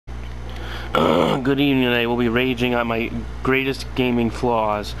Good evening today. We'll be raging at my greatest gaming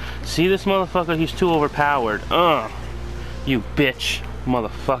flaws. See this motherfucker? He's too overpowered. You bitch,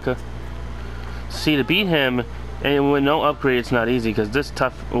 motherfucker. See, to beat him, and with no upgrade, it's not easy, because this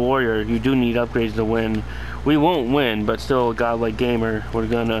tough warrior, you do need upgrades to win. We won't win, but still, a godlike gamer, we're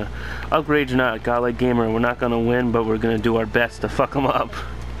gonna... Upgrades or not, a godlike gamer, we're not gonna win, but we're gonna do our best to fuck him up.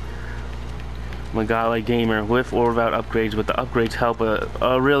 I'm a godlike gamer, with or without upgrades, but the upgrades help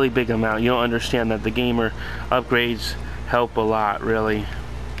a really big amount. You don't understand that the gamer upgrades help a lot, really.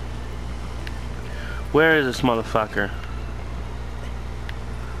 Where is this motherfucker?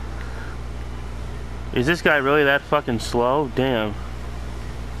 Is this guy really that fucking slow? Damn.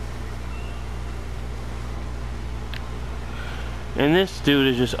 And this dude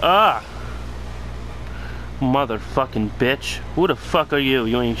is just, motherfucking bitch. Who the fuck are you?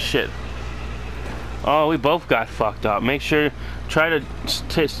 You ain't shit. Oh, we both got fucked up. Make sure, try to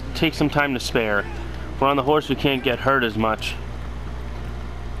take some time to spare. We're on the horse, we can't get hurt as much.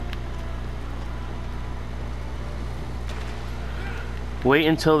 Wait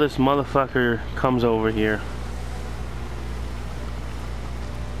until this motherfucker comes over here.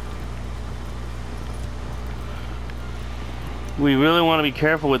 We really want to be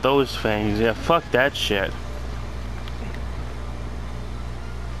careful with those fangs. Yeah, fuck that shit.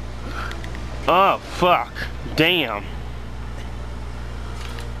 Oh, fuck. Damn.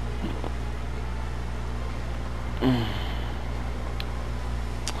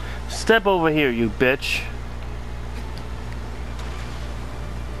 Step over here, you bitch.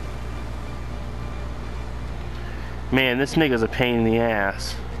 Man, this nigga's a pain in the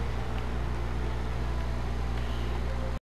ass.